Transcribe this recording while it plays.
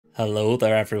Hello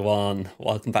there everyone,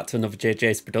 welcome back to another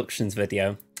JJ's Productions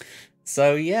video.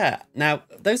 So yeah, now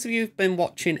those of you who've been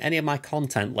watching any of my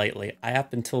content lately, I have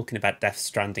been talking about Death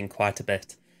Stranding quite a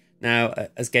bit. Now,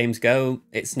 as games go,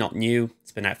 it's not new,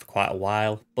 it's been out for quite a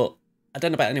while, but I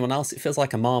don't know about anyone else, it feels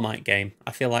like a Marmite game.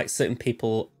 I feel like certain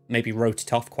people maybe wrote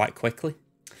it off quite quickly.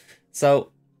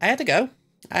 So I had a go.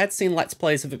 I had seen Let's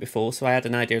Plays of it before, so I had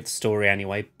an idea of the story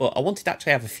anyway, but I wanted to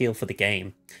actually have a feel for the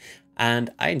game,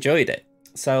 and I enjoyed it.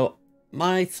 So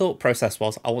my thought process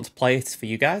was, I want to play it for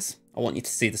you guys. I want you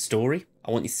to see the story.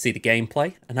 I want you to see the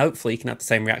gameplay. And hopefully you can have the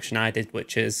same reaction I did,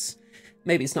 which is,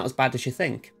 maybe it's not as bad as you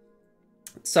think.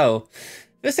 So,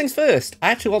 first things first, I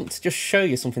actually want to just show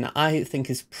you something that I think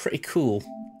is pretty cool.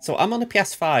 So I'm on a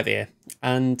PS5 here,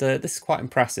 and this is quite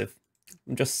impressive.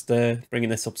 I'm just bringing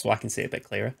this up so I can see it a bit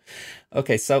clearer.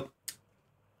 Okay, so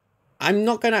I'm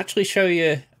not going to actually show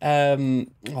you, oh,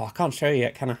 I can't show you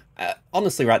yet, can I?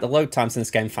 Honestly, right, the load times in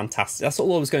this game are fantastic. That's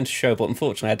all I was going to show, but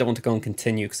unfortunately I don't want to go and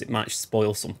continue because it might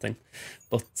spoil something.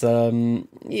 But,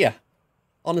 yeah,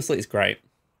 honestly, it's great.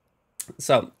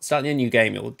 So, starting a new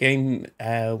game, your game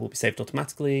will be saved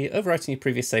automatically, overwriting your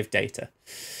previous saved data.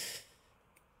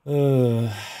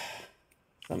 Yeah,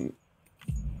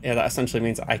 that essentially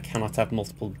means I cannot have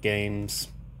multiple games.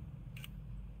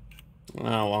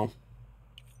 Oh, well.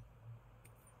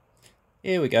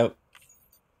 Here we go.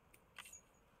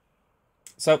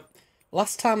 So,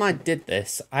 last time I did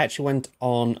this, I actually went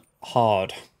on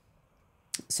hard.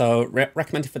 So,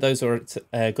 recommended for those who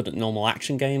are good at normal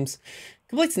action games.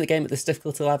 Completing the game at this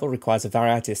difficulty level requires a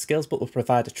variety of skills, but will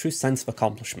provide a true sense of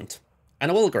accomplishment.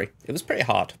 And I will agree, it was pretty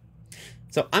hard.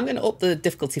 So, I'm going to up the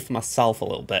difficulty for myself a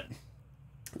little bit.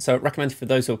 So, recommended for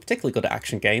those who are particularly good at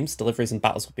action games, deliveries and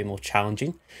battles will be more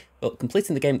challenging, but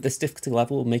completing the game at this difficulty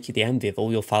level will make you the envy of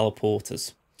all your fellow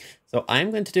porters. So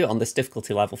I'm going to do it on this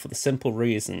difficulty level for the simple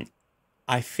reason,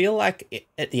 I feel like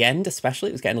at the end especially,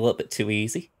 it was getting a little bit too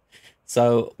easy.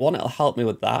 So one, it'll help me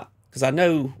with that, because I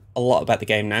know a lot about the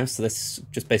game now, so this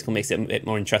just basically makes it a bit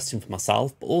more interesting for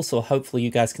myself, but also hopefully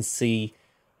you guys can see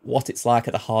what it's like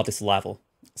at the hardest level.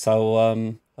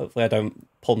 So hopefully I don't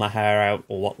pull my hair out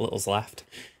or what little's left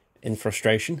in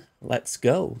frustration. Let's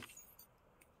go.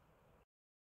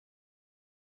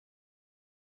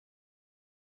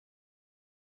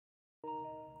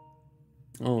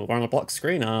 Oh, we're on a block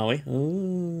screen, are we?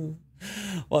 Ooh.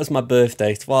 What is my birth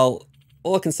date? Well,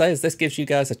 all I can say is this gives you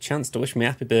guys a chance to wish me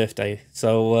happy birthday.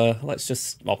 So let's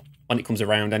just, well, when it comes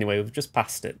around anyway, we've just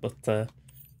passed it, but there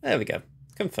we go.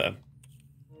 Confirm.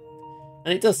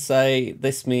 And it does say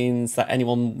this means that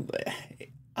anyone...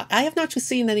 I haven't actually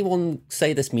seen anyone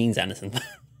say this means anything.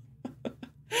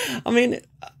 I mean,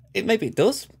 maybe it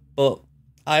does, but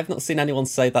I have not seen anyone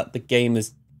say that the game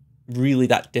is really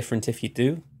that different if you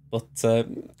do. But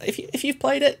if you've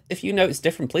played it, if you know it's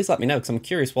different, please let me know, because I'm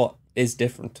curious what is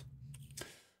different.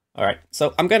 Alright,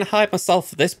 so I'm going to hide myself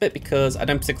for this bit because I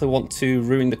don't particularly want to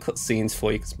ruin the cutscenes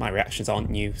for you, because my reactions aren't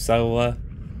new. So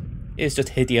here's just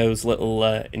Hideo's little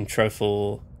intro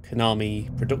for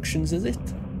Konami Productions, is it?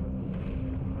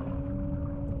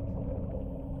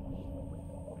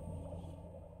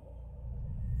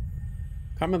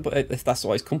 Can't remember if that's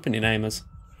what his company name is.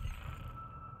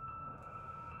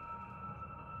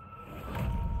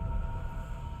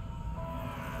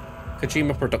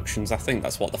 Kojima Productions, I think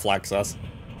that's what the flag says.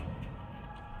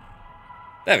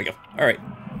 There we go. Alright,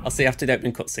 I'll see you after the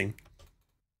opening cutscene.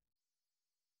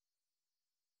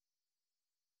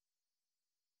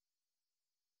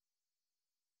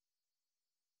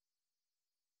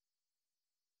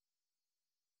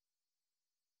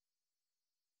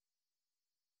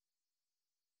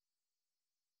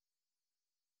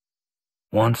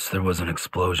 Once there was an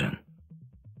explosion,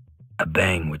 a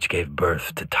bang which gave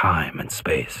birth to time and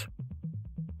space.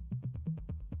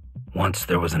 Once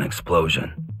there was an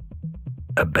explosion,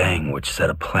 a bang which set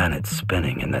a planet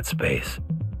spinning in that space.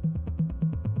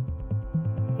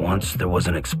 Once there was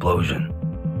an explosion,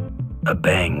 a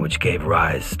bang which gave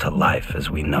rise to life as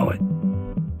we know it.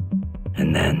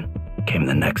 And then came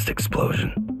the next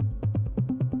explosion.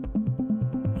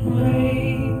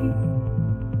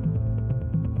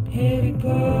 Heavy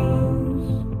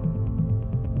clothes,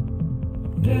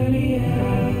 dirty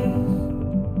eyes,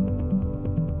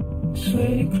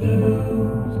 sweaty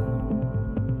clothes,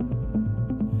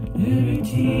 the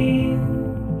routine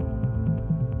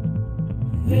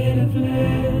that I've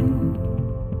learned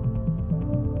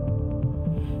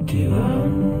to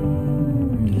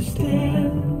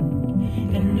understand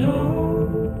and know.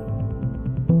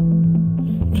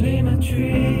 Play my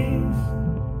tricks,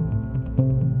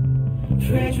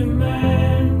 fragile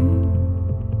mind,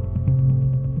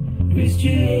 risk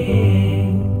your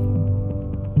head,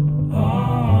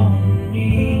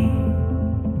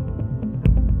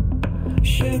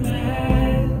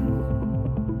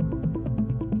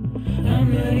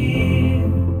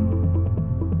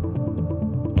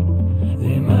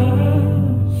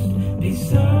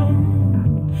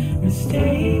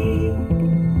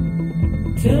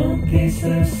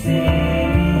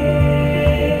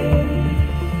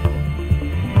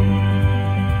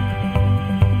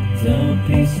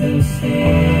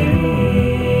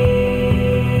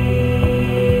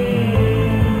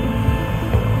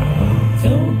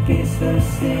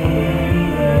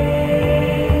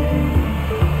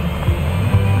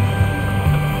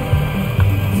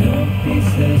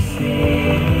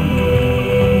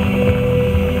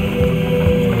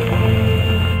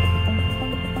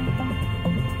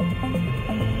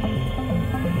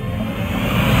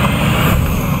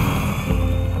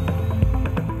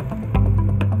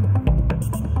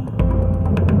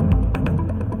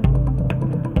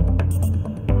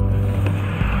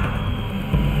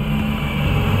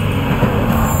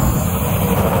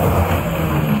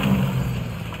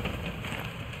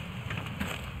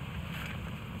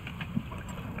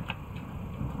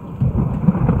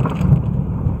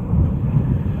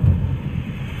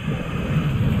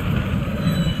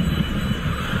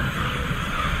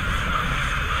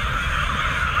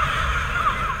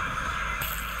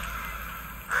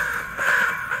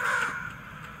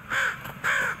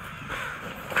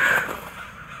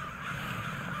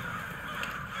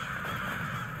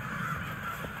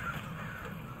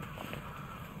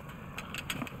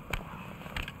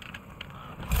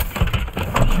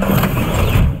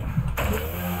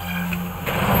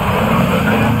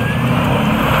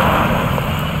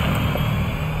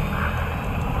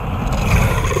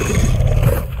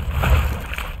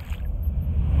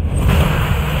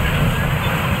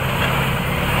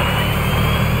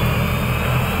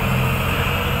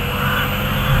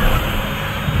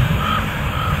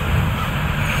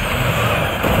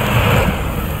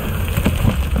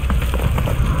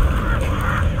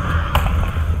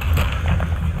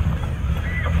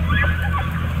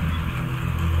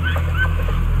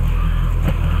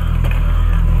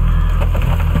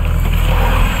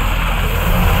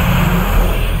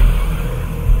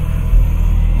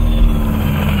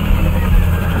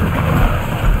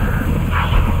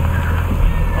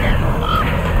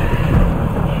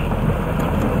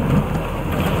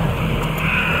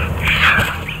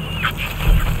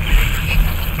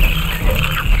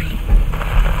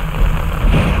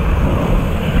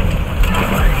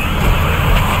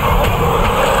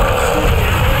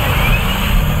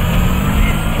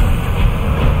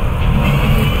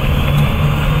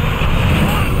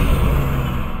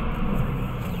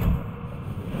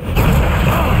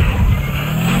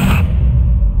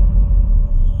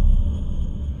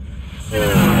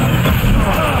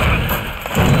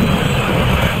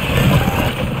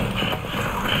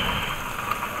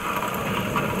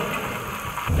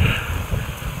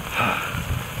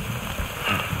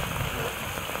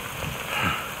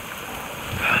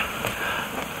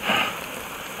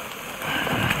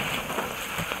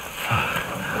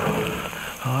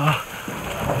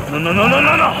 No, no, no, no,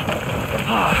 no, no!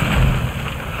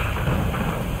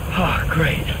 Ah,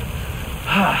 great.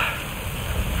 Ah,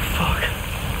 fuck.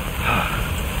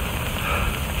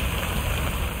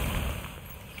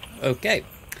 Okay.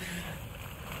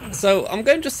 So I'm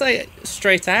going to just say it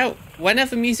straight out,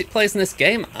 whenever music plays in this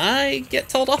game, I get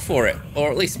told off for it,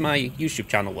 or at least my YouTube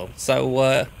channel will.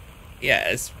 So yeah,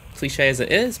 as cliche as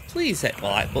it is, please hit the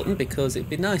like button, because it'd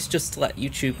be nice just to let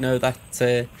YouTube know that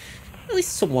at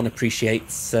least someone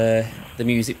appreciates the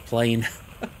music playing.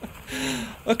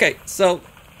 Okay, so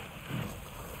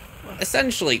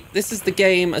essentially this is the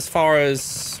game as far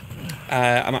as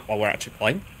we're actually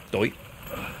playing. Doi.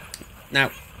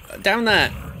 Now, down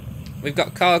there we've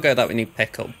got cargo that we need to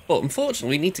pick up, but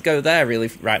unfortunately we need to go there really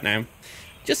right now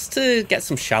just to get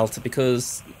some shelter,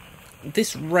 because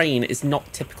this rain is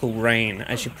not typical rain,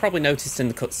 as you probably noticed in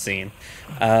the cutscene.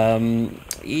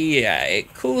 Yeah,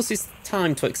 it causes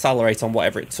time to accelerate on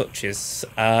whatever it touches.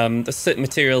 There's certain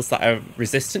materials that are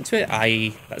resistant to it,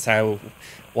 i.e. that's how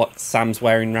what Sam's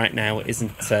wearing right now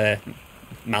isn't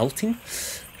melting.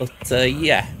 But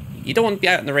yeah, you don't want to be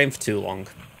out in the rain for too long.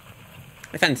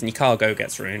 If anything, your cargo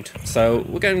gets ruined. So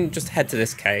we're going to just head to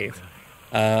this cave.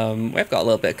 We've got a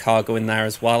little bit of cargo in there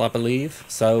as well, I believe.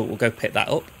 So we'll go pick that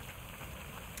up.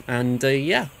 And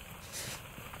yeah.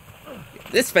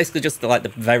 This is basically just like the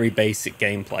very basic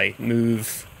gameplay.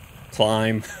 Move,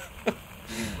 climb.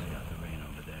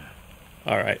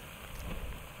 Alright.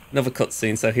 Another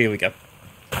cutscene, so here we go.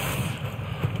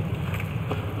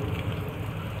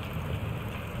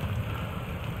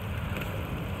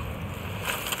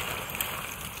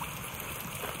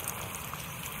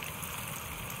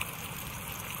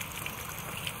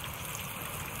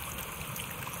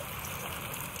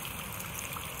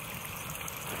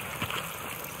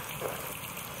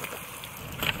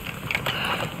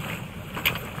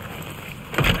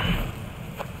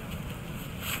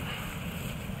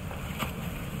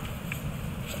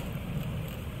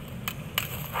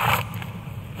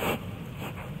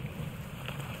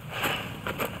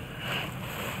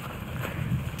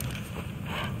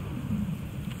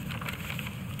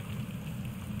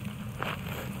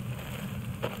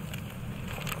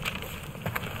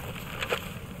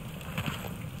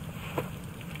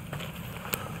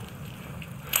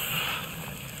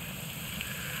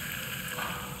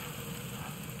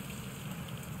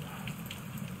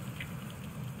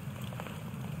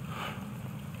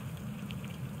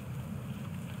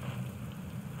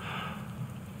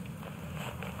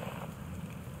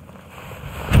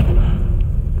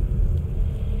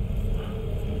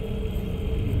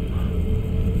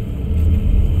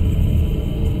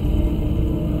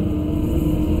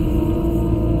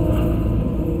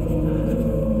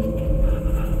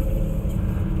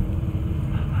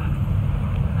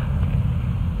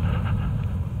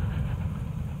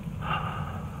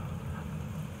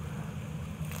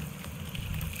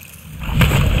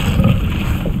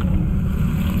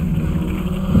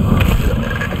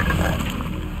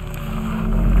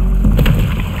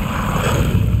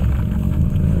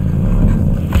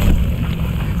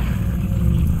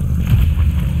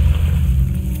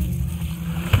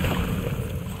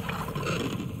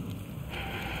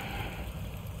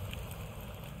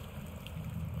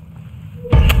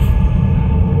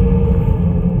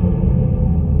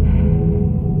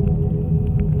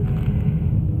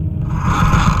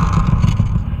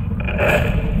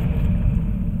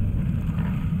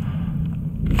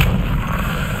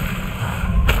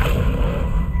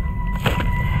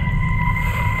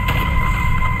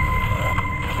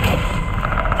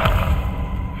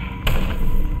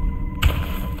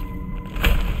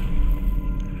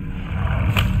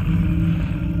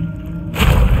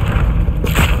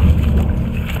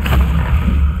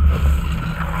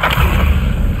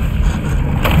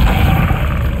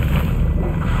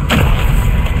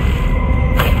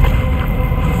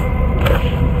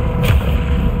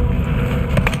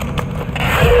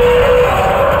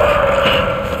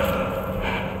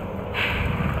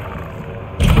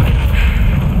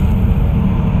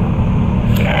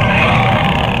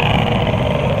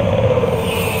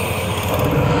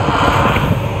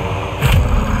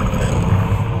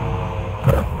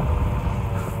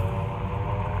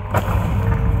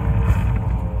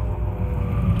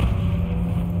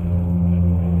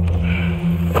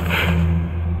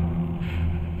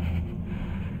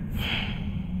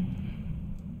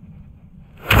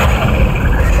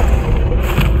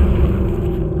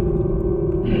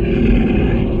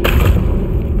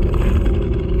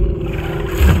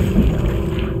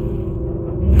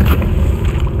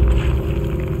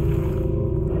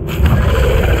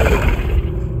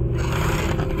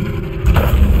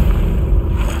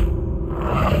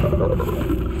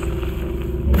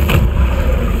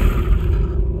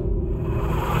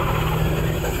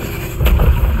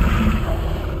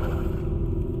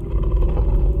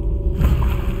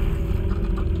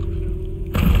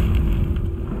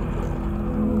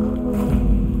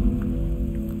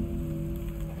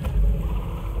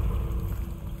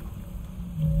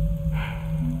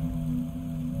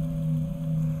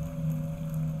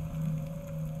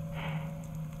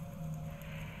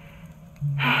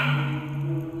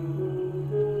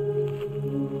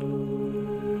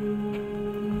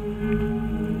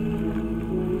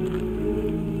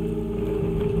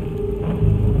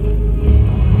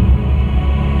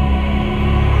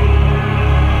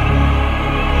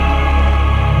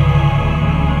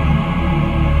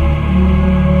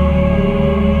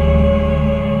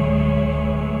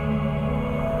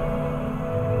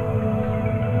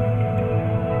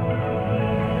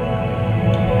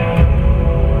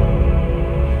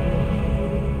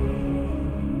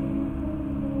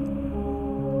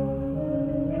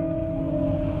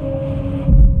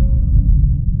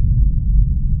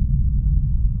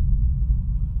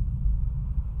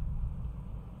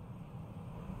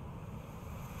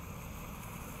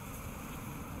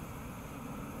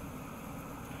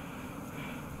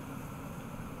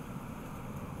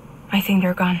 I think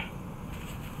they're gone.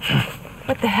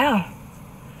 What the hell?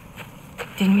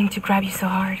 Didn't mean to grab you so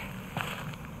hard.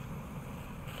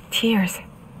 Tears.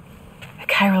 A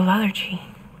chiral allergy.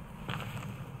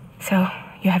 So,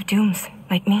 you have dooms,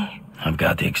 like me. I've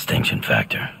got the extinction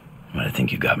factor, but I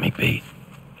think you got me beat.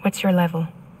 What's your level?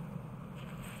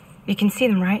 You can see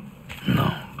them, right?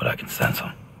 No, but I can sense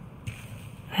them.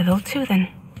 Level 2, then.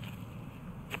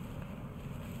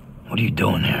 What are you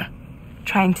doing here?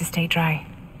 Trying to stay dry.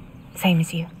 Same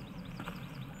as you.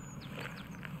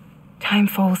 Time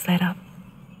falls let up.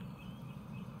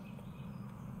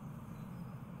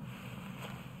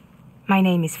 My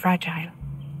name is Fragile.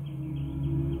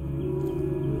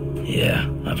 Yeah,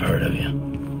 I've heard of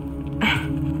you.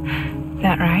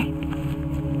 That right?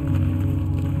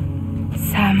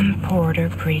 Sam Porter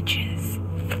Bridges.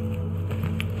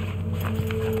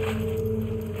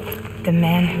 The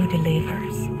man who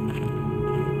delivers.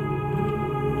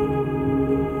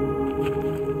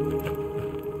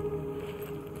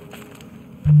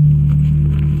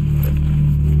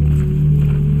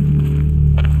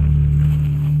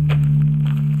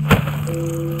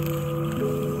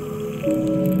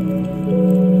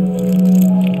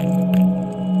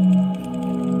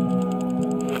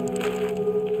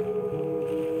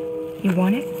 You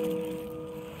want it?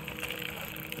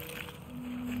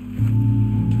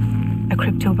 A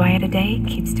crypto byte a day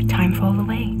keeps the time fall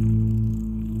away.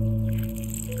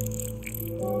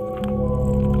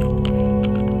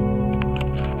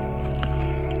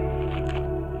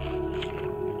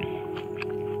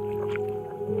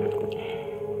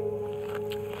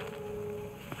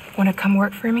 Wanna come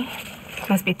work for me?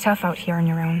 Must be tough out here on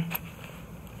your own.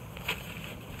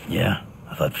 Yeah,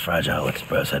 I thought Fragile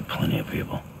Express had plenty of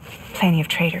people. Plenty of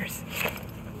traitors.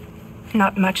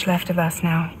 Not much left of us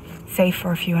now, save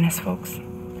for a few honest folks.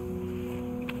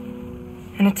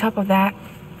 And on top of that,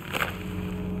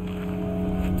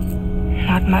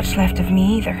 not much left of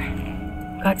me either.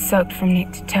 Got soaked from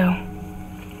neck to toe.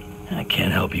 I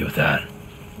can't help you with that.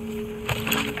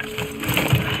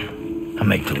 I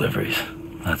make deliveries,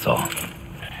 that's all.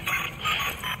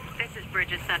 This is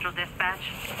Bridges Central Dispatch.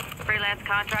 Freelance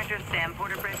contractor Sam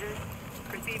Porter Bridges.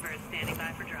 Receivers standing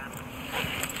by for drop.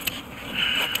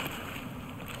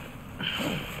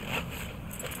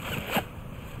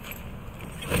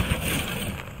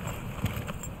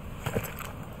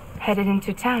 Headed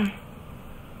into town.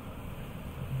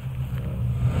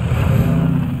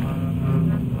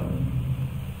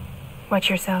 Watch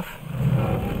yourself.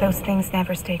 Those things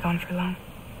never stay gone for long.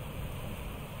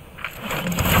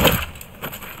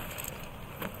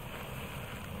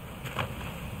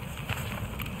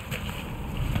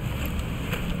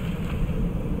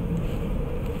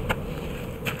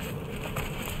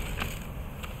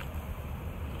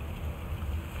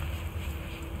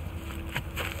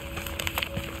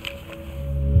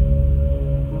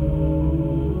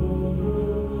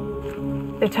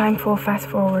 The time fall fast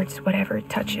forwards whatever it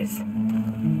touches,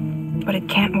 but it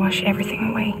can't wash everything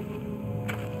away.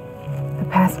 The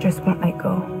past just won't let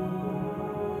go.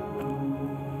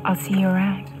 I'll see you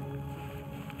around.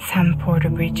 Sam Porter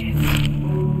Bridges.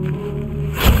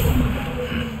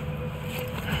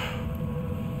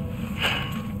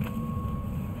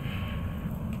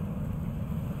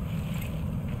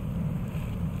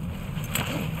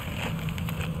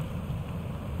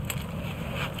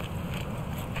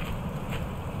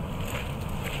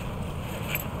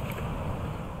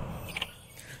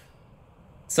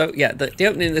 So yeah, the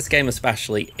opening of this game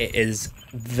especially, it is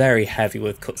very heavy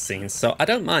with cutscenes, so I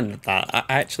don't mind that. I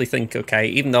actually think, okay,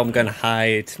 even though I'm going to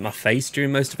hide my face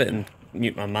during most of it and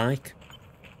mute my mic,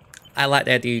 I like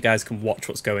the idea you guys can watch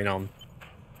what's going on.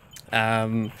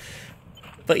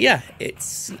 But yeah,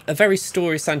 it's a very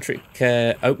story-centric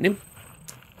opening,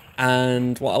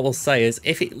 and what I will say is,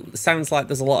 if it sounds like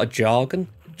there's a lot of jargon,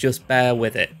 just bear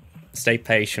with it. Stay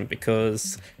patient,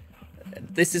 because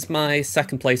this is my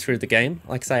second playthrough of the game.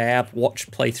 Like I say, I have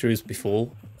watched playthroughs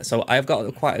before, so I've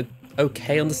got quite an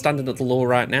okay understanding of the lore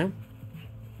right now.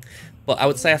 But I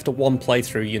would say after one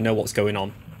playthrough, you know what's going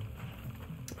on.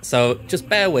 So just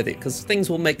bear with it, because things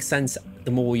will make sense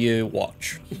the more you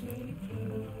watch.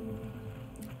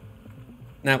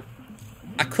 Now,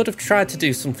 I could have tried to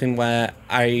do something where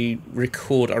I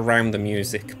record around the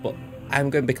music, but I'm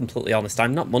going to be completely honest,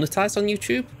 I'm not monetized on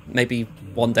YouTube. Maybe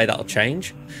one day that'll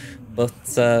change.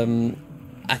 But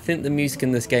I think the music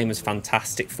in this game is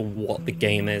fantastic for what the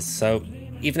game is. So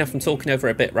even if I'm talking over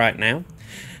it a bit right now,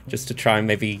 just to try and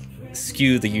maybe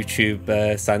skew the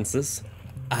YouTube censors,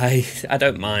 I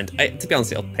don't mind. To be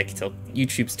honest, I'll pick it up.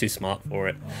 YouTube's too smart for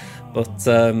it. But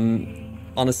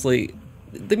honestly,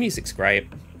 the music's great.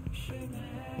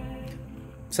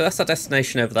 So that's our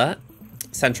destination over there,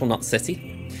 Central Knot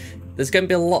City. There's going to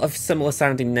be a lot of similar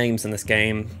sounding names in this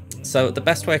game. So the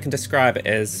best way I can describe it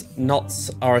is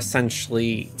knots are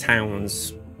essentially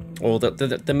towns, or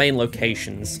the main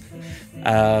locations.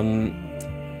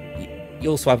 You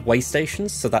also have way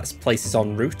stations, so that's places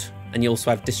en route, and you also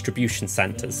have distribution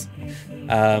centres.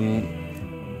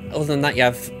 Other than that, you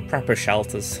have prepper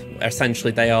shelters.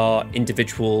 Essentially, they are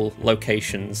individual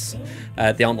locations.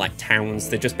 They aren't like towns,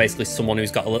 they're just basically someone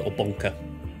who's got a little bunker.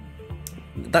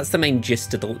 That's the main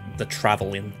gist of the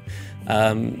travelling.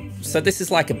 So this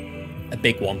is like a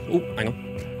big one. Oh, hang on.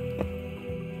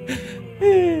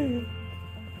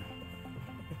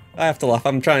 I have to laugh.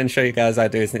 I'm trying to show you guys how I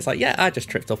do this, and it's like, yeah, I just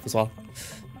tripped up as well.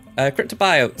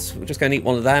 Cryptobiotes, we're just going to eat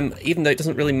one of them. Even though it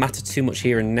doesn't really matter too much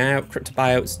here and now,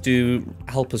 cryptobiotes do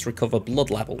help us recover blood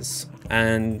levels,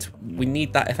 and we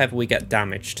need that if ever we get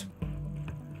damaged.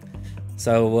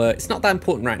 So it's not that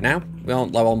important right now. We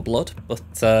aren't low on blood, but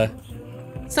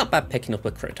it's not bad picking up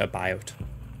a cryptobiote.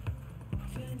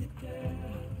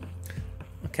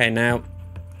 Okay, now,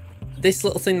 this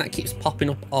little thing that keeps popping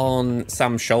up on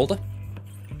Sam's shoulder,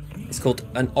 it's called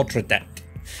an Odradek.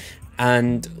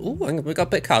 And, ooh, we got a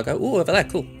bit of cargo. Ooh, over there,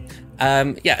 cool.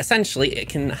 Yeah, essentially, it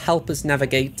can help us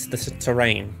navigate the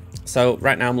terrain. So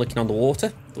right now I'm looking on the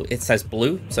water. It says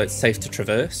blue, so it's safe to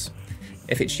traverse.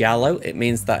 If it's yellow, it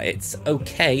means that it's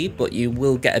okay, but you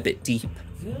will get a bit deep.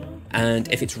 And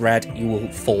if it's red, you will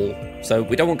fall. So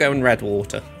we don't want to go in red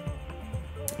water.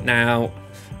 Now,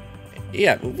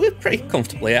 yeah, we're pretty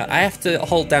comfortably. I have to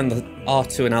hold down the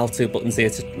R2 and L2 buttons here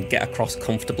to get across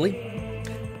comfortably.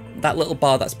 That little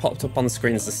bar that's popped up on the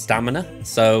screen is the stamina,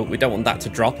 so we don't want that to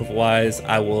drop, otherwise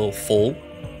I will fall.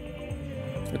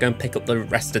 We're going to pick up the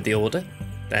rest of the order.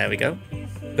 There we go.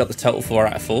 We've got the total 4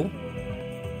 out of 4.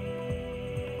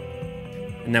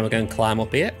 And now we're going to climb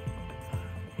up here.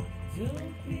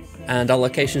 And our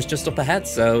location's just up ahead,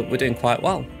 so we're doing quite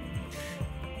well.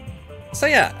 So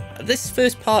yeah, this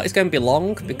first part is going to be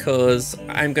long because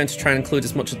I'm going to try and include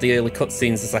as much of the early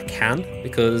cutscenes as I can,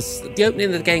 because the opening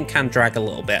of the game can drag a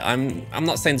little bit. I'm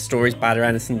not saying the story's bad or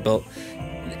anything, but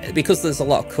because there's a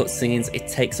lot of cutscenes, it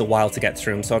takes a while to get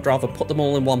through them, so I'd rather put them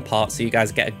all in one part so you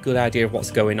guys get a good idea of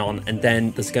what's going on, and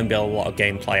then there's going to be a lot of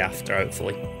gameplay after,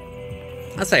 hopefully.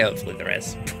 I say hopefully there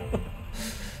is.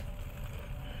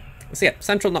 So yeah,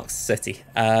 Central Knot City.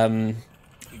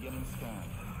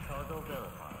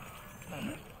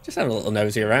 Just having a little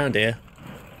nosy around here.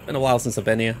 Been a while since I've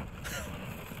been here.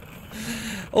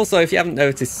 Also, if you haven't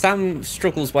noticed, Sam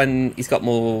struggles when he's got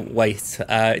more weight.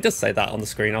 It does say that on the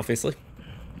screen, obviously.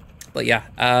 But yeah,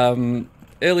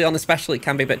 early on especially, it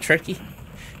can be a bit tricky.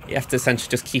 You have to essentially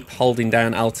just keep holding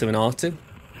down L2 and R2.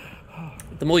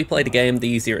 The more you play the game, the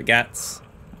easier it gets.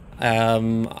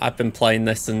 I've been playing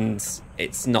this and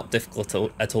it's not difficult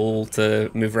at all to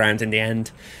move around in the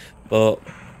end. But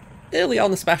early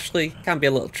on especially, can be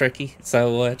a little tricky,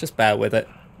 so just bear with it.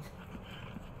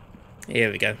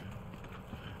 Here we go.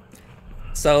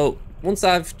 So, once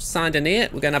I've signed in here,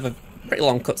 we're going to have a pretty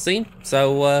long cutscene,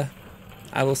 so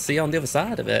I will see you on the other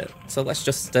side of it. So let's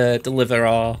just deliver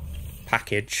our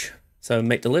package. So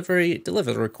make delivery,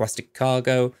 deliver the requested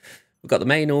cargo. We've got the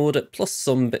main order, plus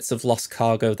some bits of lost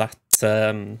cargo that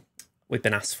we've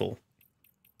been asked for.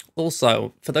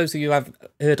 Also, for those of you who have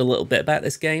heard a little bit about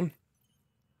this game,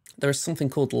 there is something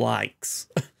called likes.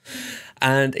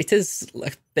 And it is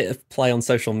a bit of play on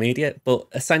social media, but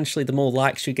essentially the more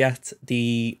likes you get,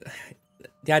 the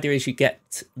idea is you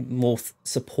get more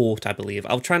support, I believe.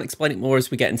 I'll try and explain it more as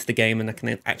we get into the game and I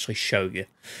can actually show you.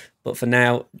 But for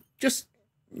now, just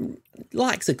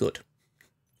likes are good.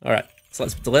 All right, so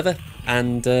let's deliver.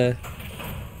 And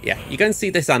yeah, you're going to see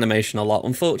this animation a lot.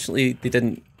 Unfortunately, they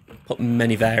didn't put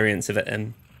many variants of it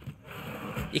in.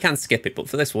 You can skip it, but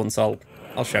for this one, so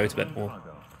I'll show it a bit more.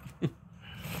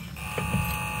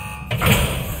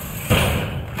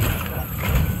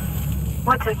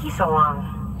 What took you so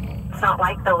long? It's not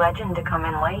like the legend to come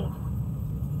in late.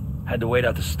 Had to wait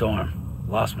out the storm.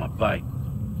 Lost my bike.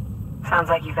 Sounds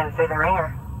like you've been through the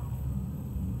ringer.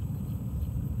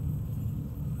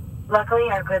 Luckily,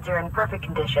 our goods are in perfect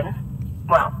condition.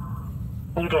 Well,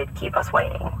 you did keep us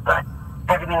waiting, but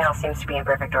everything else seems to be in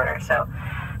perfect order, so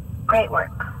great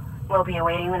work. We'll be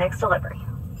awaiting the next delivery.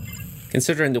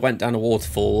 Considering they went down a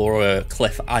waterfall or a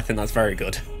cliff, I think that's very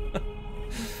good.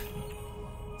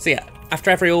 So yeah,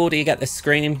 after every order you get this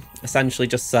screen, essentially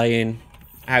just saying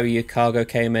how your cargo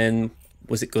came in,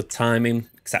 was it good timing,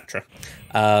 etc.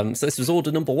 So this was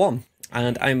order number 1,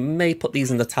 and I may put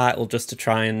these in the title just to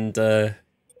try and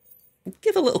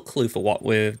give a little clue for what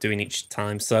we're doing each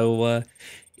time. So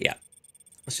yeah,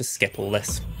 let's just skip all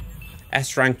this.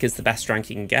 S rank is the best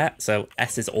rank you can get, so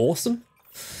S is awesome.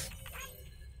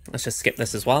 Let's just skip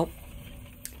this as well.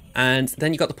 And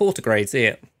then you've got the porter grades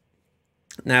here.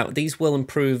 Now, these will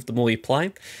improve the more you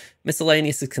play.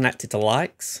 Miscellaneous is connected to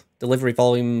likes. Delivery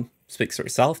volume speaks for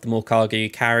itself. The more cargo you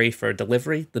carry for a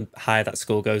delivery, the higher that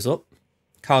score goes up.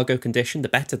 Cargo condition, the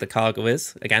better the cargo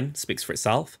is, again, speaks for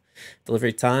itself.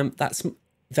 Delivery time, that's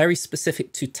very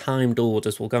specific to timed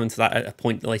orders. We'll go into that at a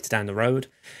point later down the road.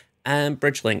 And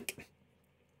bridge link.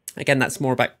 Again, that's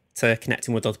more about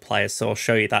connecting with other players, so I'll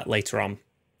show you that later on.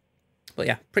 But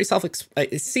yeah, pretty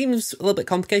it seems a little bit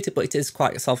complicated, but it is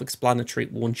quite self-explanatory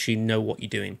once you know what you're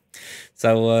doing.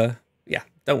 So yeah,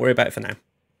 don't worry about it for now.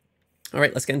 All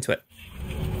right, let's get into it.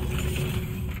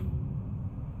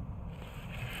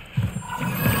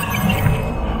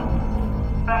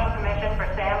 Special commission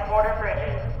for Sam Porter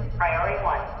Bridges. Priority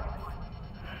 1.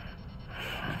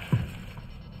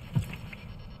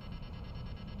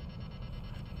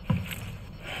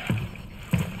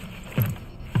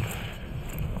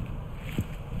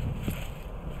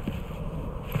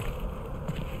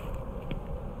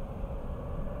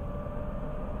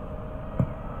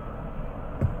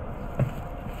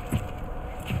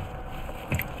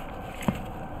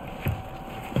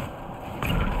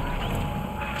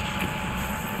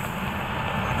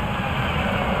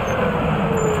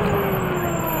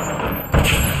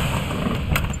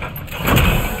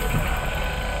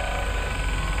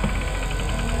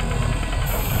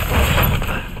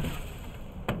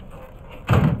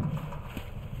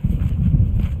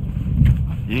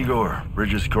 Igor,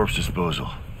 Bridges corpse disposal.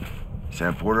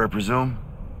 Sam Porter, I presume?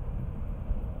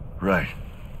 Right.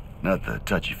 Not the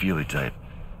touchy-feely type.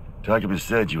 Document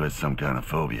said you had some kind of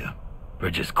phobia.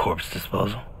 Bridges corpse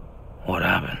disposal? What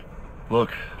happened?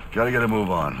 Look, gotta get a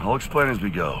move on. I'll explain as we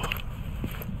go.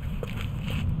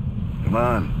 Come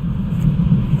on.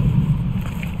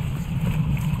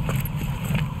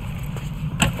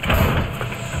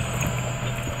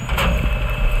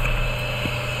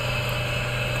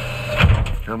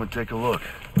 Come and take a look.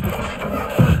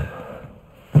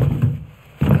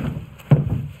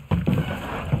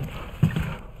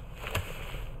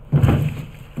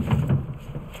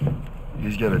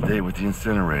 He's got a date with the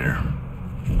incinerator.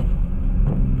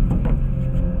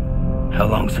 How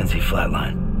long since he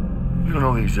flatlined? We don't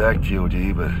know the exact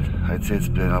TOD, but I'd say it's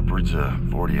been upwards of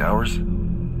 40 hours.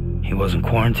 He wasn't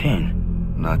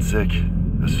quarantined? Not sick.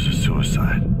 This is a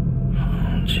suicide.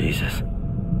 Oh, Jesus.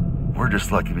 We're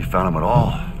just lucky we found him at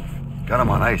all. Got him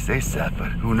on ice ASAP, but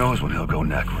who knows when he'll go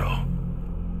necro.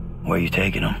 Where are you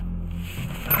taking him?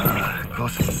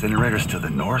 Closest incinerator's to the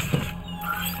north.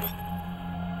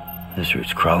 This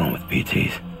route's crawling with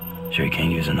BTs. Sure you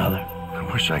can't use another? I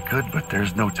wish I could, but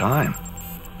there's no time.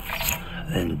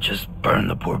 Then just burn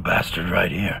the poor bastard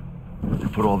right here. To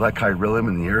put all that chiralium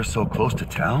in the air so close to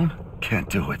town? Can't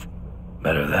do it.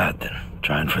 Better that than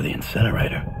trying for the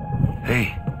incinerator.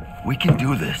 Hey, we can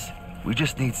do this. We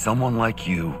just need someone like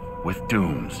you with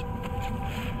dooms.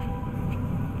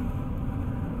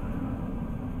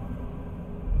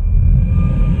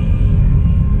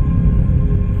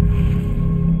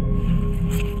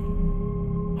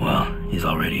 Well, he's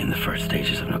already in the first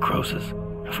stages of necrosis.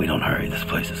 If we don't hurry, this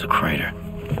place is a crater.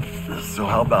 So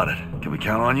how about it? Can we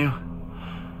count on you?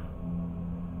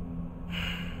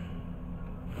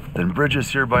 Then Bridges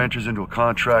hereby enters into a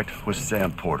contract with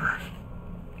Sam Porter.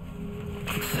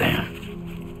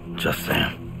 Sam. Just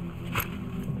Sam.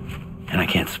 And I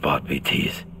can't spot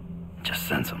BTs. Just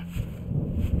sense them.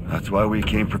 That's why we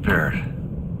came prepared.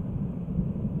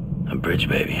 A bridge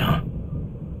baby, huh?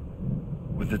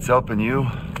 With its help and you,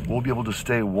 we'll be able to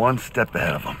stay one step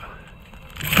ahead of them.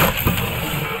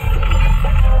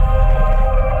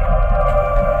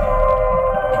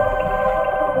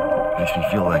 Makes me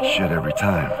feel like shit every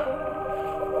time.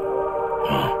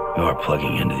 Well, you are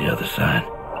plugging into the other side.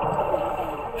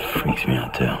 Freaks me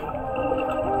out too.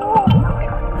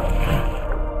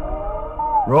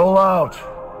 Roll out.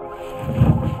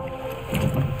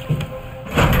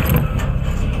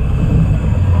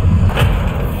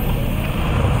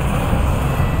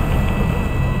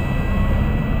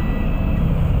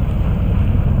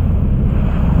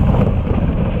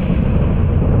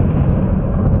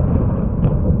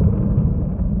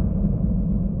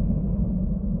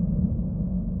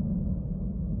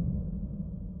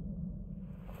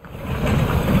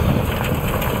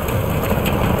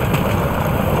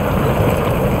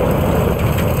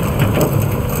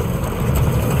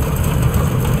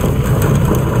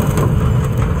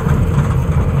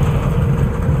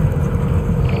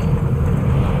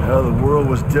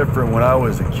 Different when I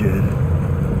was a kid.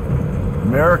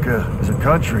 America is a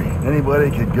country.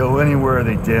 Anybody could go anywhere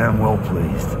they damn well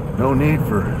pleased. No need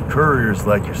for couriers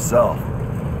like yourself.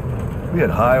 We had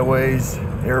highways,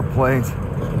 airplanes.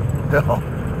 Hell,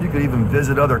 you could even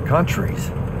visit other countries.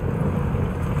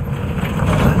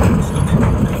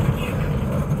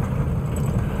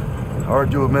 Hard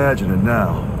to imagine it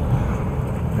now.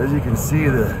 As you can see,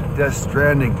 the Death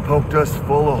Stranding poked us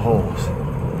full of holes.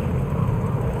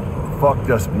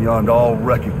 Fucked us beyond all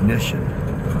recognition.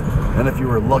 And if you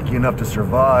were lucky enough to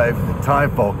survive, the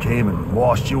timefall came and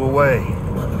washed you away.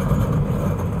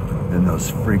 Then those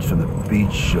freaks from the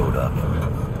beach showed up.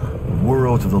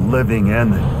 Worlds of the living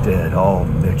and the dead all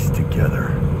mixed together.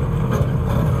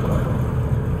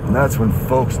 And that's when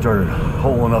folks started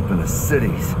holing up in the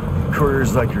cities.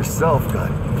 Couriers like yourself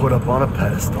got put up on a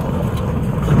pedestal.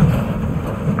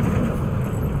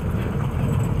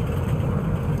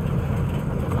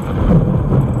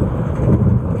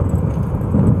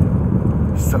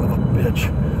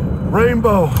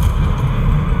 Rainbow!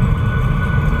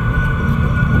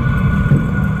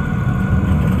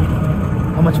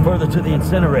 How much further to the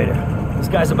incinerator? This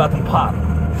guy's about to pop.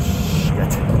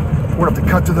 Shit. We're gonna have to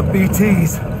cut to the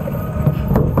BTs.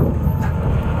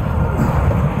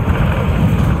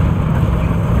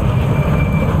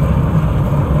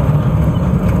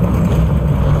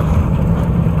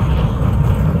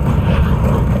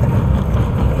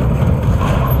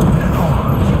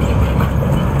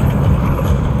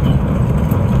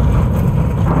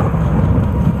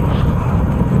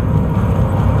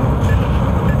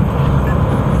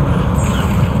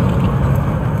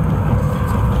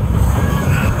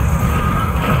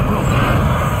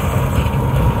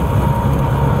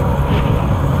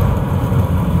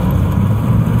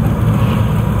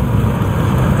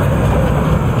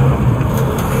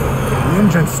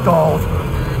 Stalled.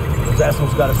 Those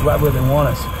assholes got us right where they want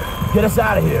us. Get us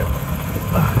out of here.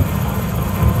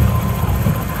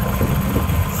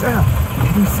 Sam,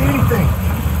 can you see anything?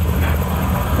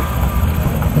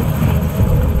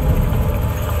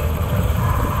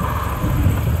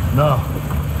 No,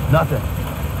 nothing.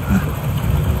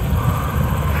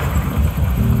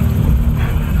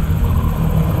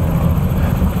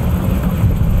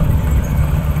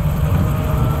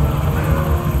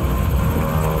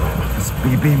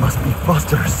 BB must be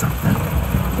busted or something.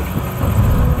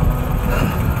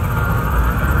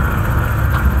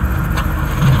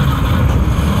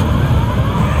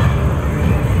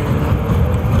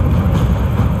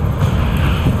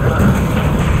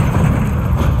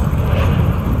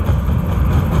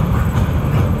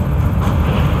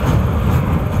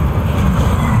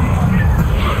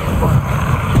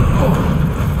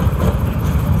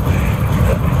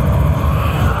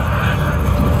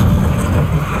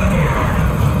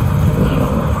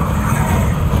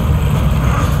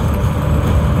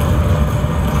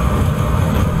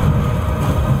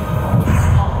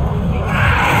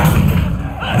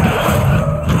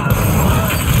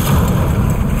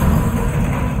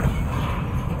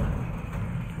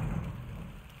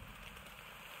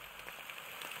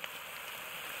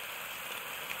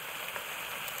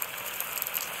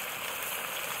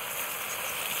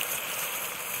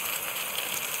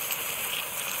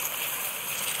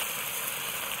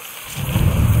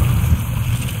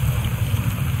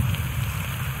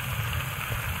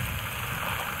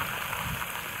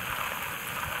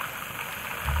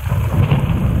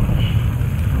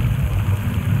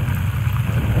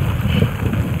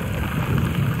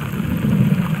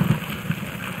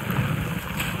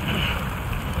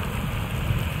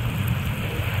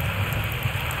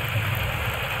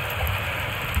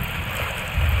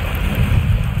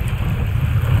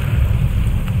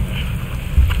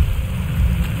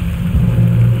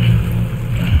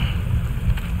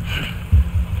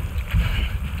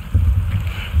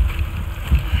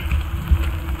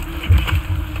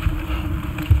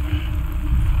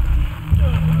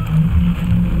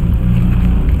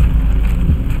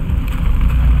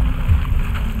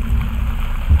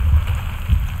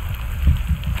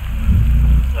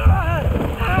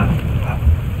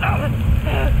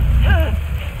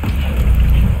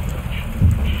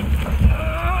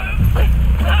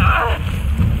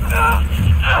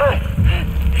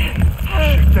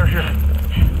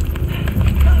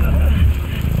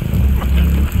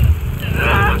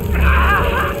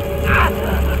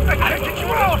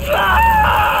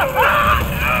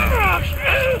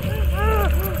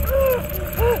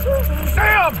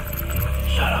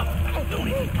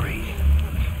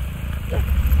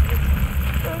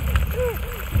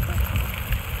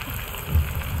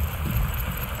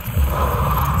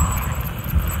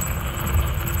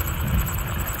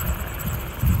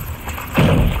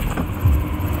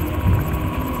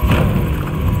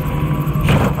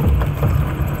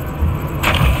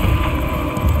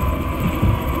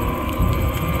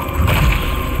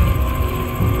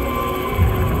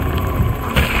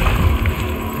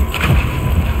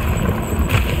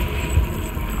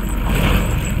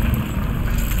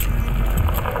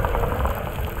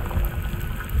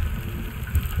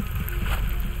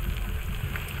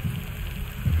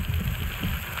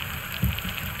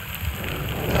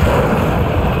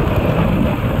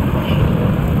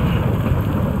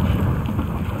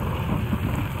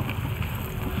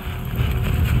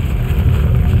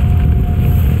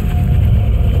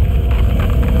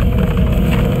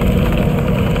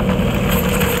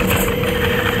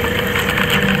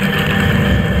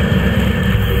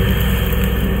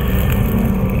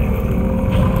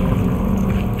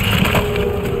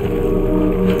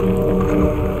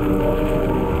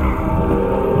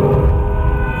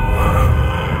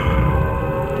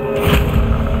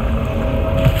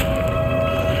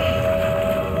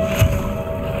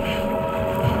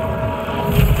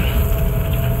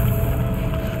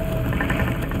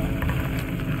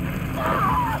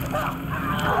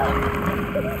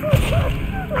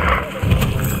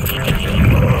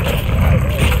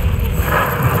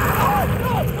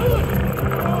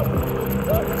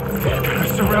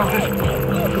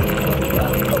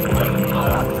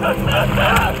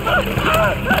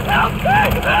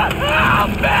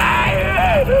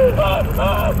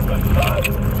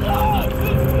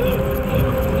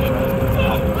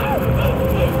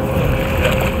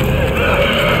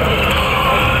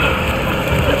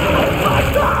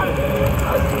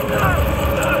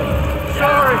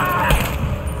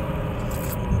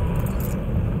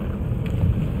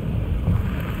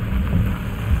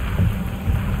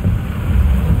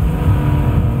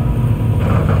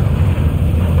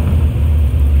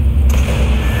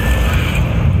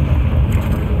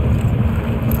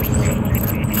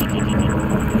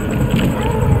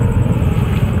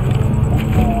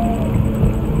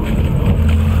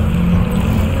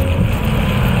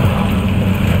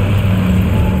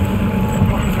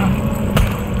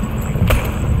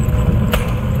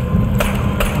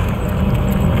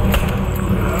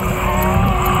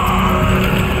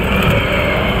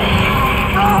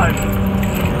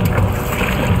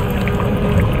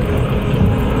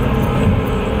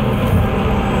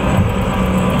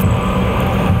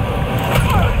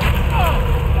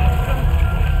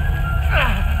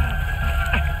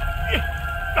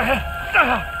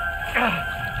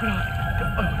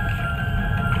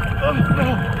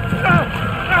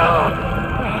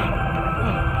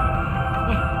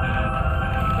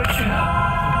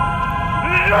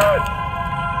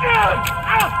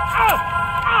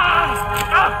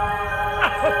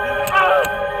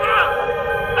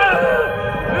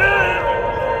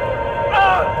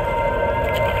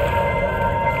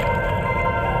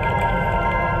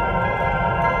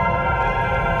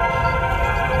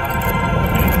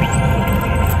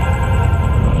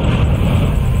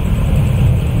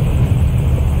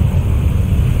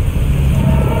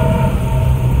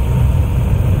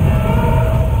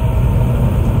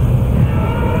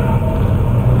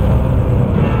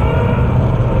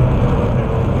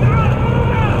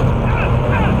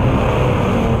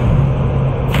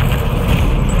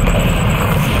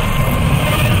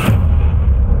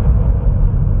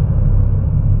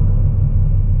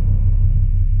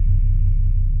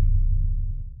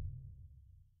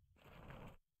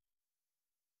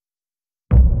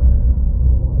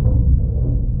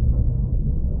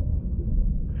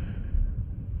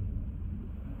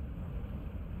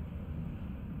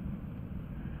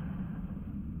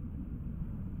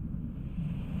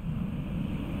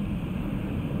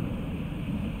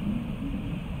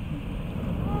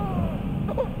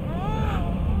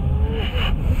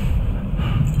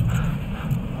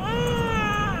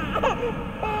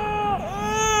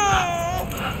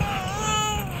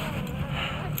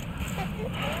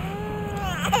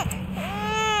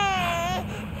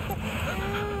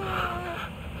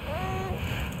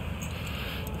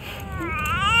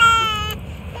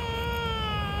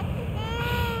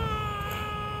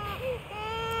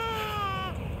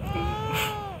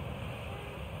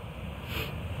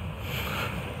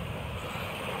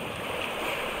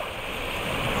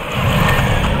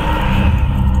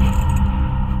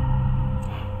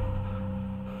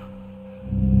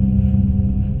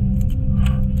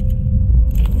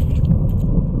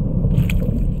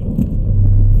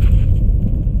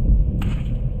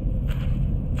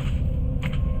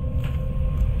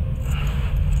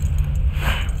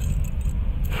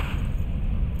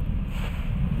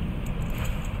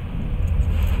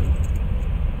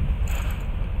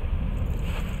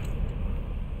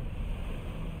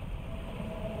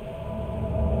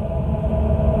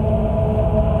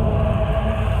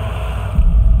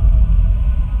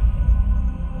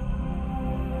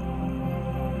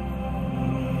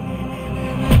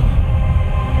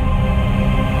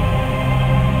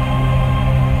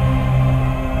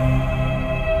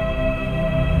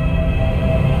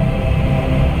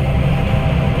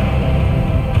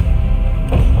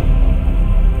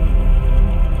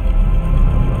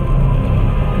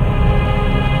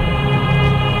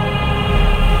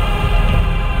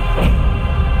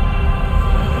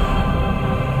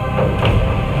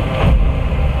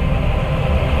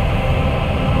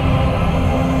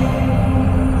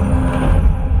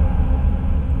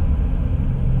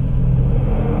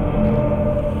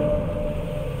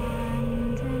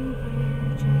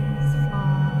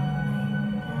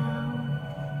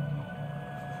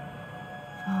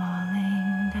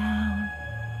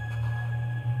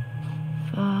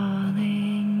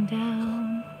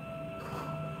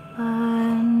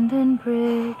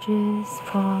 bridges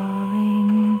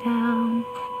falling down,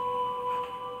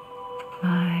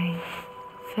 my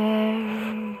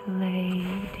fair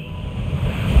lady.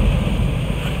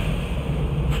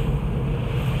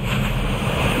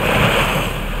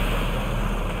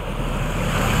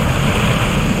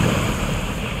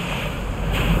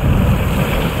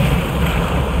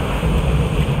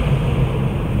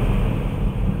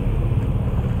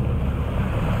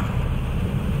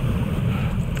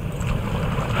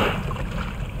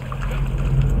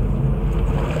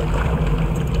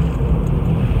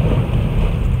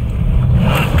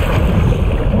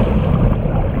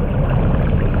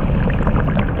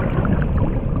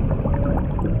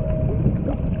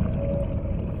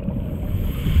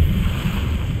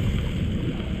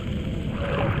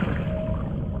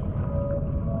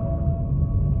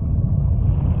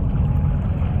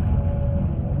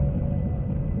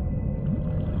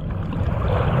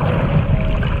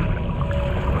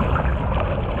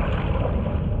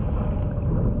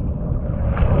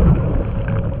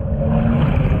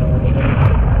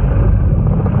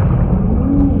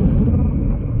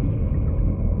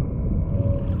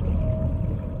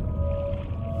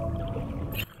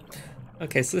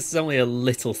 Okay, so this is only a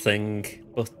little thing,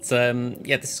 but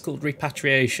yeah, this is called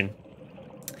repatriation.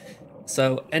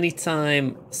 So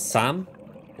anytime Sam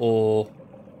or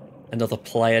another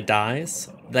player dies,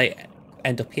 they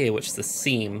end up here, which is the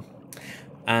seam.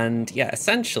 And yeah,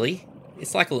 essentially,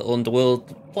 it's like a little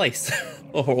underworld place,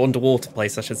 or underwater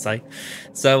place, I should say.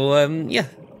 So yeah,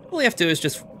 all you have to do is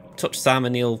just touch Sam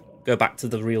and he'll go back to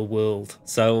the real world.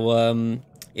 So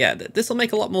yeah, this will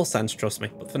make a lot more sense, trust me.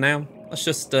 But for now, let's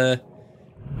just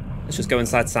go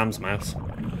inside Sam's mouse.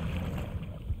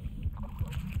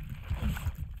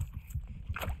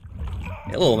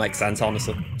 It'll all make sense,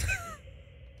 honestly.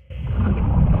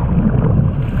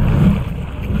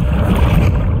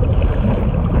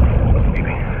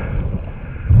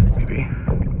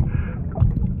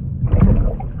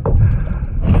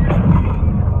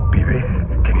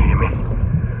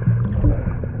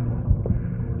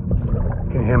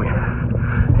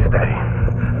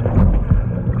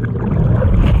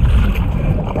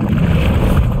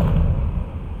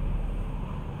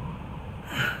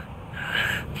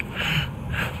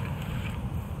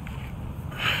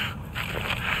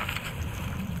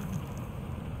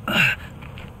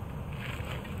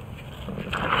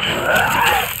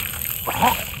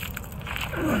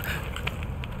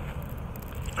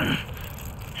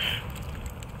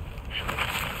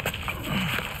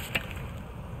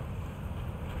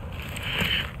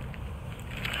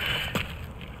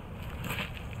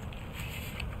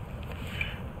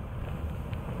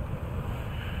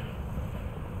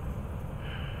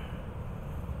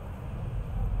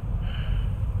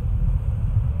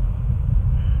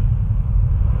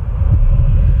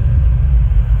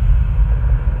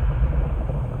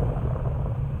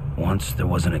 Once there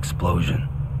was an explosion.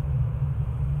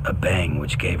 A bang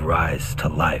which gave rise to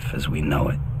life as we know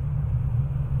it.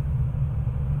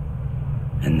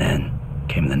 And then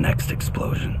came the next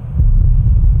explosion.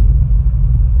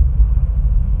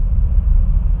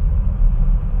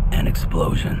 An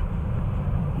explosion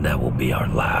that will be our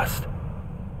last.